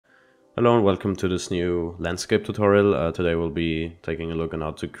Hello and welcome to this new landscape tutorial. Today we'll be taking a look on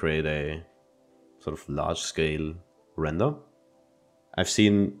how to create a sort of large-scale render. I've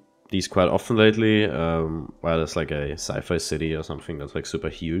seen these quite often lately, where there's like a sci-fi city or something that's like super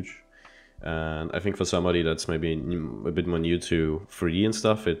huge. And I think for somebody that's maybe a bit more new to 3D and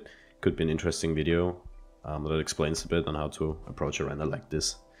stuff, it could be an interesting video that explains a bit on how to approach a render like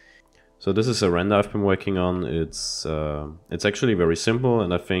this. So this is a render I've been working on. It's actually very simple,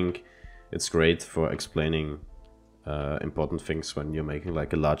 and I think it's great for explaining important things when you're making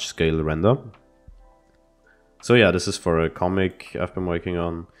like a large scale render. So yeah, this is for a comic I've been working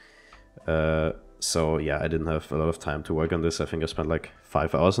on. So yeah, I didn't have a lot of time to work on this. I think I spent like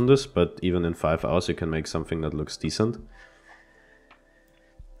 5 hours on this, but even in 5 hours you can make something that looks decent.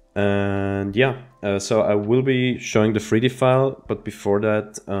 And yeah, so I will be showing the 3D file, but before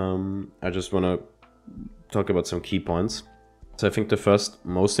that I just want to talk about some key points. So I think the first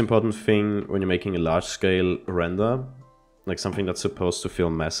most important thing when you're making a large scale render, like something that's supposed to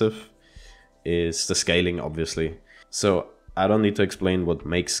feel massive, is the scaling, obviously. So I don't need to explain what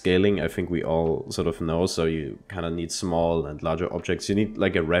makes scaling. I think we all sort of know. So you kind of need small and larger objects. You need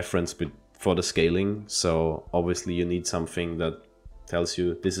like a reference for the scaling. So obviously you need something that tells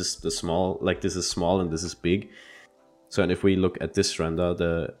you this is the small, like this is small and this is big. So and if we look at this render,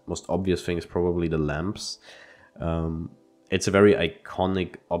 the most obvious thing is probably the lamps. It's a very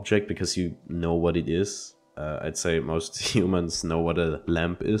iconic object because you know what it is. I'd say most humans know what a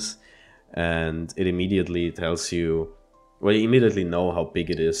lamp is, and it immediately tells you, well, you immediately know how big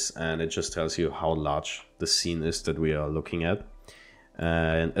it is, and it just tells you how large the scene is that we are looking at.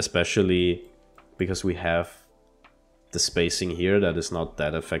 And especially because we have the spacing here that is not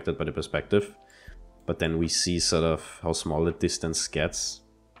that affected by the perspective, but then we see sort of how small the distance gets,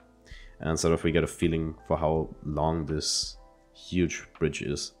 and sort of we get a feeling for how long this huge bridge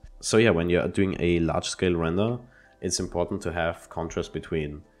is. So yeah, when you're doing a large scale render, it's important to have contrast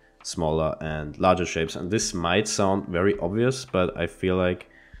between smaller and larger shapes. And this might sound very obvious, but I feel like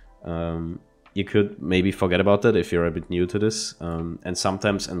you could maybe forget about that if you're a bit new to this. And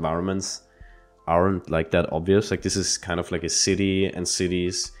sometimes environments aren't like that obvious. Like this is kind of like a city, and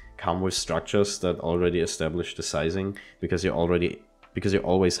cities come with structures that already establish the sizing because you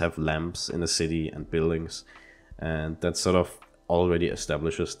always have lamps in a city and buildings, and that sort of already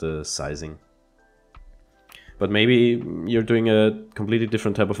establishes the sizing. But maybe you're doing a completely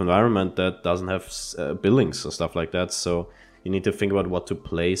different type of environment that doesn't have buildings or stuff like that, so you need to think about what to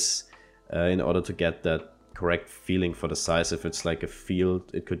place in order to get that correct feeling for the size. If it's like a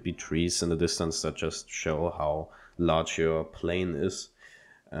field, it could be trees in the distance that just show how large your plane is,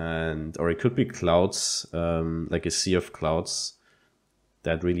 or it could be clouds, like a sea of clouds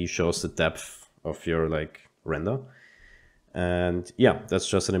that really shows the depth of your like render. And yeah, that's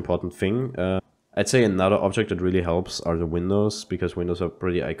just an important thing. I'd say another object that really helps are the windows, because windows are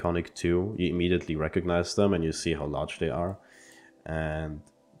pretty iconic too. You immediately recognize them and you see how large they are, and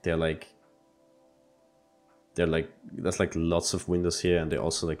there's like lots of windows here, and they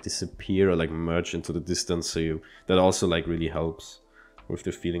also like disappear or like merge into the distance, so that also like really helps with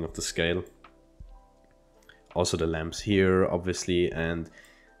the feeling of the scale. Also the lamps here, obviously, and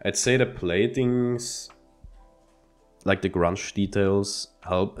I'd say the platings, like the grunge details,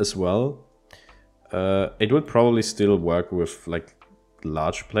 help as well. It would probably still work with like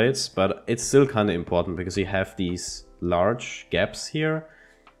large plates, but it's still kind of important because you have these large gaps here,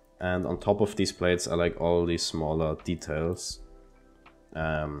 and on top of these plates are like all these smaller details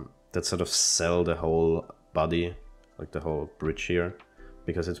that sort of sell the whole body, like the whole bridge here,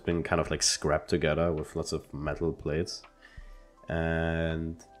 because it's been kind of like scrapped together with lots of metal plates.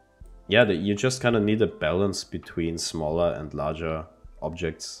 And yeah, you just kind of need a balance between smaller and larger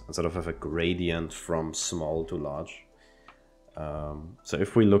objects and sort of have a gradient from small to large. So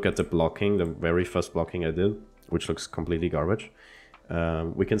if we look at the blocking, the very first blocking I did, which looks completely garbage,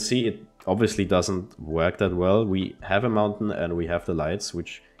 we can see it obviously doesn't work that well. We have a mountain and we have the lights,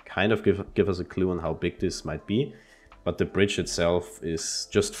 which kind of give us a clue on how big this might be. But the bridge itself is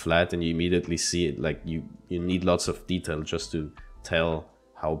just flat, and you immediately see it. Like you need lots of detail just to tell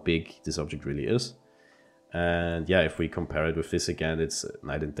how big this object really is. And yeah, if we compare it with this again, it's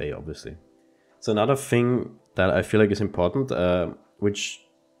night and day, obviously. So another thing that I feel like is important, which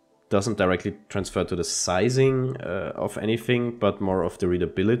doesn't directly transfer to the sizing of anything, but more of the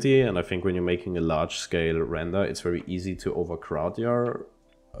readability. And I think when you're making a large scale render, it's very easy to overcrowd your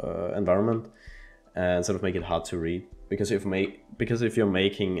environment and sort of make it hard to read. Because if you're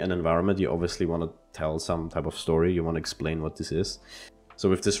making an environment, you obviously want to tell some type of story. You want to explain what this is. So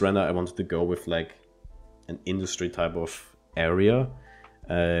with this render, I wanted to go with like an industry type of area,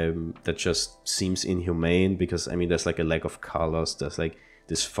 that just seems inhumane because, I mean, there's like a lack of colors, there's like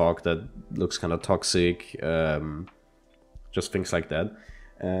this fog that looks kind of toxic, just things like that.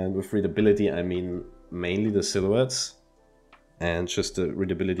 And with readability, I mean mainly the silhouettes and just the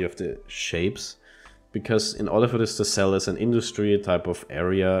readability of the shapes. Because in order for this to sell as an industry type of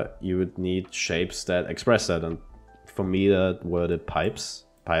area, you would need shapes that express that. And for me, that were the pipes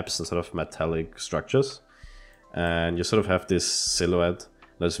instead of metallic structures. And you sort of have this silhouette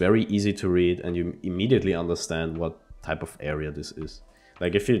that's very easy to read, and you immediately understand what type of area this is.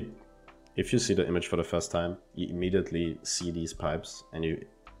 Like if you see the image for the first time, you immediately see these pipes and you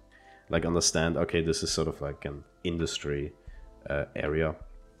like understand, okay, this is sort of like an industry area.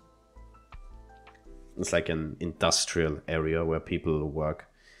 It's like an industrial area where people work.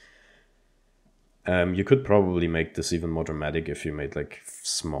 You could probably make this even more dramatic if you made like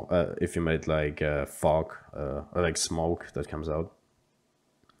fog or like smoke that comes out.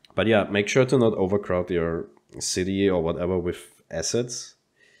 But yeah, make sure to not overcrowd your city or whatever with assets.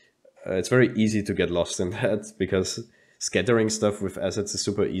 It's very easy to get lost in that because scattering stuff with assets is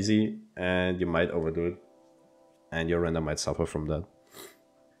super easy and you might overdo it and your render might suffer from that.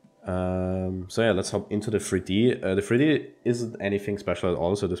 So yeah, let's hop into the 3D. The 3D isn't anything special at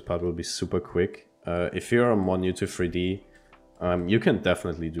all, so this part will be super quick. If you're more new to 3D, you can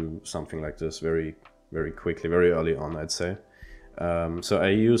definitely do something like this very, very quickly, very early on, I'd say. So I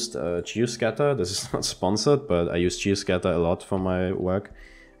used Geoscatter. This is not sponsored, but I use Geoscatter a lot for my work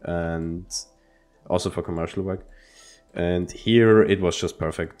and also for commercial work. And here it was just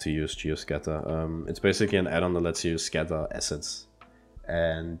perfect to use Geoscatter. It's basically an add-on that lets you scatter assets.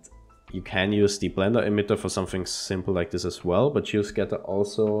 And you can use the Blender emitter for something simple like this as well, but Geoscatter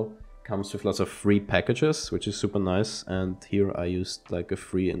also comes with lots of free packages, which is super nice. And here I used like a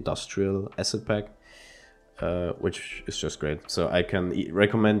free industrial asset pack, which is just great. So I can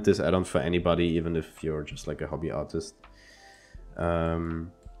recommend this add-on for anybody, even if you're just like a hobby artist. So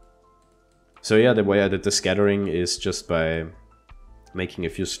yeah, the way I did the scattering is just by making a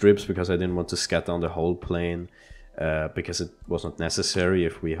few strips because I didn't want to scatter on the whole plane. Because it was not necessary.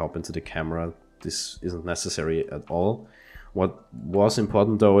 If we hop into the camera, this isn't necessary at all. What was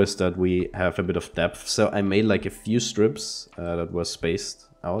important though is that we have a bit of depth. So I made like a few strips that were spaced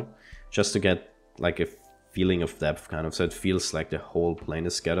out just to get like a feeling of depth kind of. So it feels like the whole plane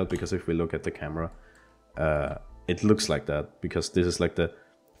is scattered, because if we look at the camera, it looks like that because this is like the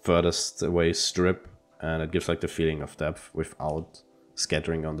furthest away strip and it gives like the feeling of depth without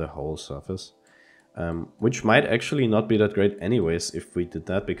scattering on the whole surface. Which might actually not be that great anyways if we did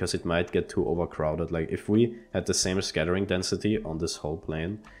that, because it might get too overcrowded. Like if we had the same scattering density on this whole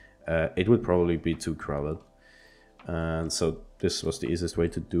plane, it would probably be too crowded. And so this was the easiest way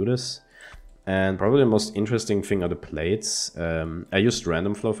to do this. And probably the most interesting thing are the plates. I used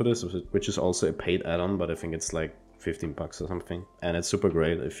Random Flow for this, which is also a paid add-on, but I think it's like 15 bucks or something. And it's super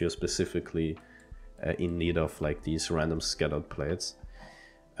great if you're specifically in need of like these random scattered plates.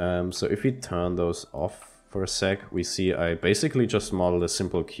 So if we turn those off for a sec, we see I basically just modeled a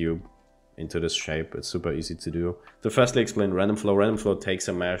simple cube into this shape. It's super easy to do. To firstly explain Random Flow, Random Flow takes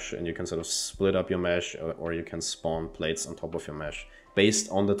a mesh and you can sort of split up your mesh, or you can spawn plates on top of your mesh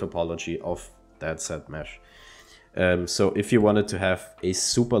based on the topology of that said mesh. So if you wanted to have a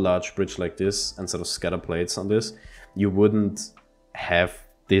super large bridge like this and sort of scatter plates on this, you wouldn't have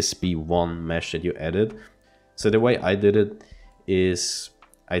this be one mesh that you added. So the way I did it is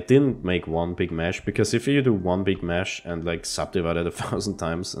I didn't make one big mesh, because if you do one big mesh and like subdivide it 1,000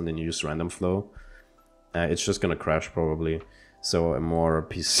 times and then you use Random Flow, it's just gonna crash probably. So a more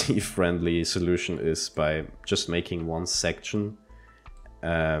PC friendly solution is by just making one section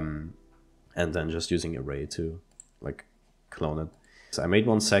and then just using array to like clone it. So I made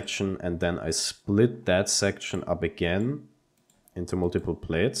one section and then I split that section up again into multiple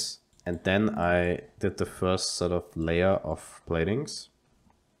plates. And then I did the first sort of layer of platings,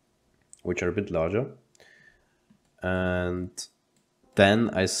 which are a bit larger. And then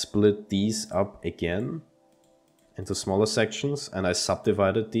I split these up again into smaller sections and I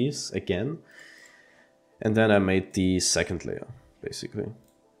subdivided these again. And then I made the second layer, basically,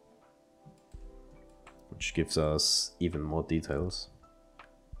 which gives us even more details.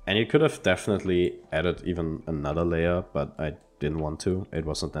 And you could have definitely added even another layer, but I didn't want to. It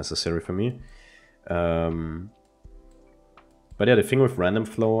wasn't necessary for me. But yeah, the thing with Random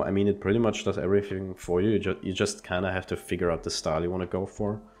Flow, I mean, it pretty much does everything for you. You just kind of have to figure out the style you want to go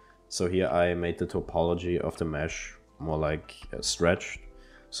for. So here I made the topology of the mesh more like stretched,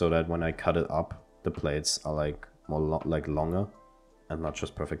 so that when I cut it up, the plates are like more longer and not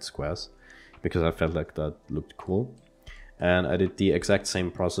just perfect squares, because I felt like that looked cool. And I did the exact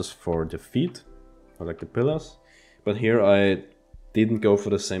same process for the feet, or like the pillars. But here I didn't go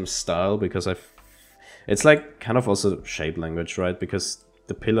for the same style because it's like kind of also shape language, right? Because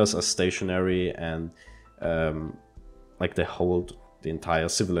the pillars are stationary and like they hold the entire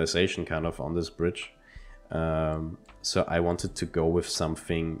civilization kind of on this bridge. So I wanted to go with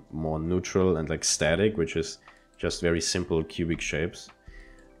something more neutral and like static, which is just very simple cubic shapes.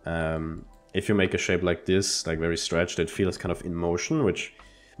 If you make a shape like this, like very stretched, it feels kind of in motion, which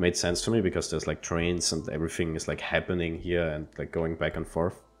made sense to me because there's like trains and everything is like happening here and like going back and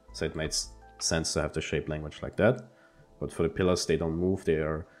forth. So it made sense to have the shape language like that. But for the pillars, they don't move, they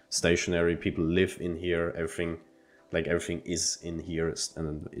are stationary, people live in here, everything is in here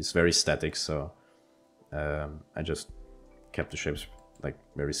and it's very static. So I just kept the shapes like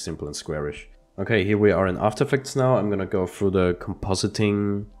very simple and squarish. Okay, here we are in After Effects now. I'm gonna go through the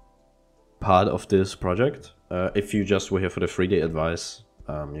compositing part of this project. If you just were here for the 3D advice,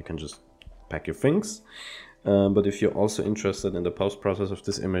 you can just pack your things. But if you're also interested in the post-process of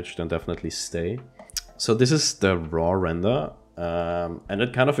this image, then definitely stay. So this is the raw render, and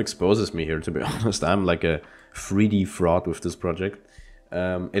it kind of exposes me here, to be honest. I'm like a 3D fraud with this project.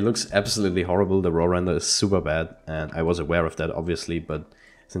 It looks absolutely horrible. The raw render is super bad, and I was aware of that, obviously, but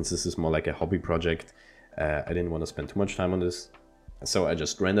since this is more like a hobby project, I didn't want to spend too much time on this. So I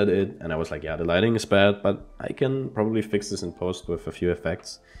just rendered it, and I was like, yeah, the lighting is bad, but I can probably fix this in post with a few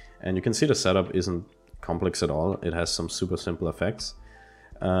effects. And you can see the setup isn't complex at all. It has some super simple effects.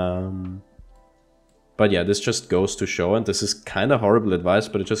 But yeah, this just goes to show, and this is kind of horrible advice,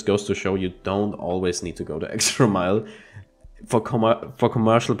 but it just goes to show you don't always need to go the extra mile. For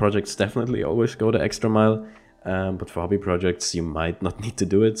commercial projects, definitely always go the extra mile. But for hobby projects, you might not need to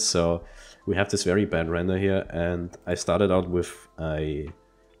do it. So we have this very bad render here, and I started out with a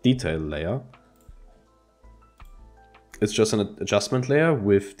detail layer. It's just an adjustment layer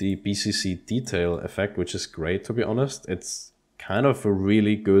with the BCC detail effect, which is great, to be honest. It's kind of a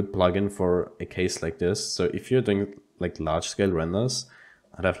really good plugin for a case like this. So if you're doing like large scale renders,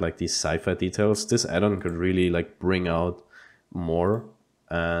 I'd have like these sci-fi details. This add-on could really like bring out more.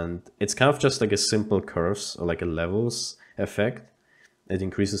 And it's kind of just like a simple curves or like a levels effect. It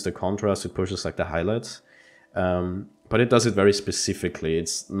increases the contrast, it pushes like the highlights. But it does it very specifically.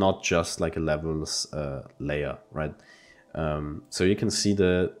 It's not just like a levels layer, right? So you can see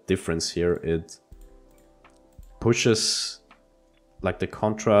the difference here. It pushes like the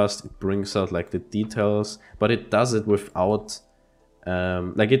contrast, it brings out like the details, but it does it without,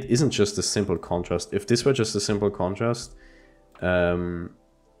 like it isn't just a simple contrast. If this were just a simple contrast,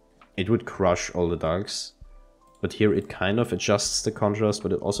 it would crush all the darks. But here it kind of adjusts the contrast,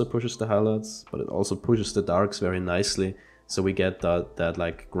 but it also pushes the highlights, but it also pushes the darks very nicely. So we get that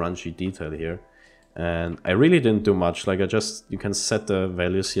like grungy detail here. And I really didn't do much. Like you can set the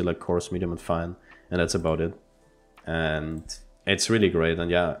values here like coarse, medium, and fine, and that's about it. And it's really great. And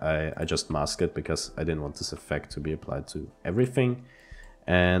yeah, I just masked it because I didn't want this effect to be applied to everything.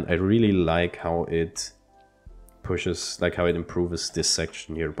 And I really like how it pushes, like how it improves this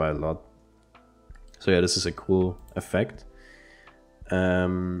section here by a lot. So yeah, this is a cool effect.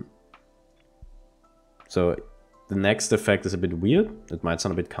 So the next effect is a bit weird. It might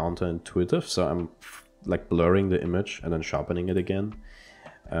sound a bit counterintuitive. So I'm like blurring the image and then sharpening it again.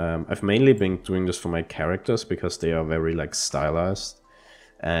 I've mainly been doing this for my characters because they are very like stylized.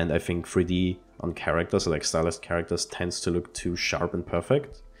 And I think 3D on characters, or like stylized characters, tends to look too sharp and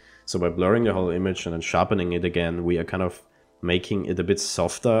perfect. So by blurring the whole image and then sharpening it again, we are kind of making it a bit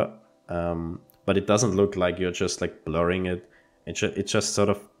softer. But it doesn't look like you're just like blurring it. It just sort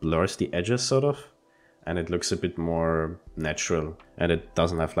of blurs the edges sort of. And it looks a bit more natural. And it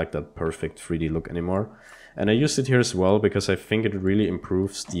doesn't have like that perfect 3D look anymore. And I used it here as well because I think it really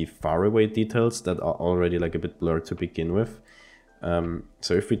improves the faraway details that are already like a bit blurred to begin with.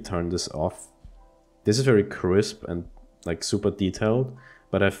 So if we turn this off, this is very crisp and like super detailed.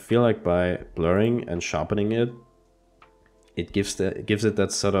 But I feel like by blurring and sharpening it, it gives it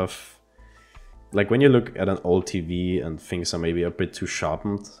that sort of, like when you look at an old TV and things are maybe a bit too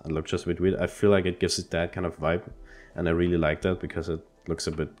sharpened and look just a bit weird, I feel like it gives it that kind of vibe. And I really like that because it looks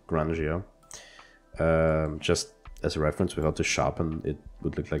a bit grungier. Just as a reference, without the sharpen, it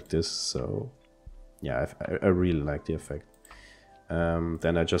would look like this. So yeah, I really like the effect.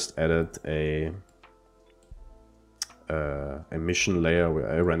 Then I just added a emission layer where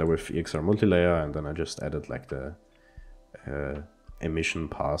I render with EXR multilayer, and then I just added like the emission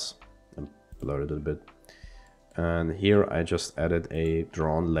pass and blurred it a bit. And here I just added a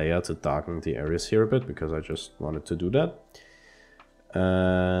drawn layer to darken the areas here a bit because I just wanted to do that.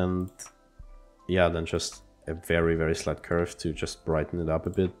 And yeah, then just a very, very slight curve to just brighten it up a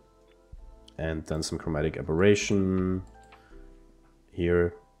bit. And then some chromatic aberration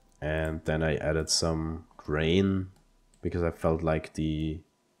here. And then I added some grain because I felt like the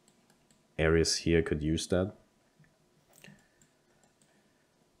areas here could use that.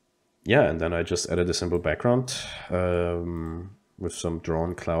 Yeah, and then I just added a simple background with some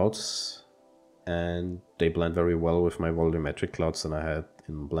drawn clouds, and they blend very well with my volumetric clouds that I had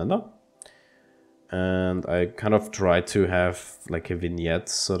in Blender. And I kind of tried to have like a vignette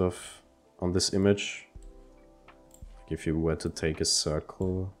sort of on this image. If you were to take a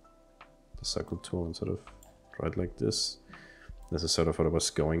circle, the circle tool, and sort of draw it like this, this is sort of what I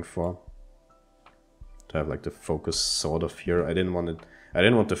was going for. To have like the focus sort of here. I didn't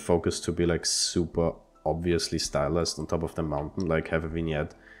want the focus to be like super obviously stylized on top of the mountain, like have a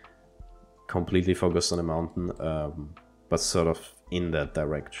vignette completely focused on the mountain, but sort of in that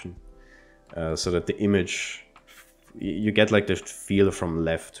direction, so that the image, you get like the feel from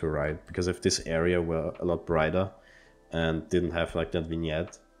left to right. Because if this area were a lot brighter and didn't have like that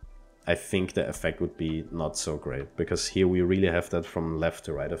vignette, I think the effect would be not so great, because here we really have that from left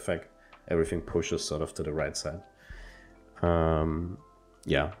to right effect. Everything pushes sort of to the right side.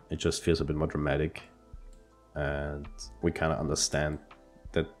 Yeah, it just feels a bit more dramatic, and we kind of understand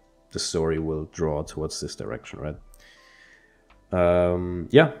that the story will draw towards this direction, right?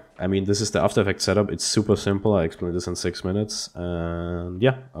 Yeah, I mean, this is the After Effects setup. It's super simple. I explained this in 6 minutes, and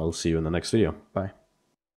yeah, I'll see you in the next video. Bye.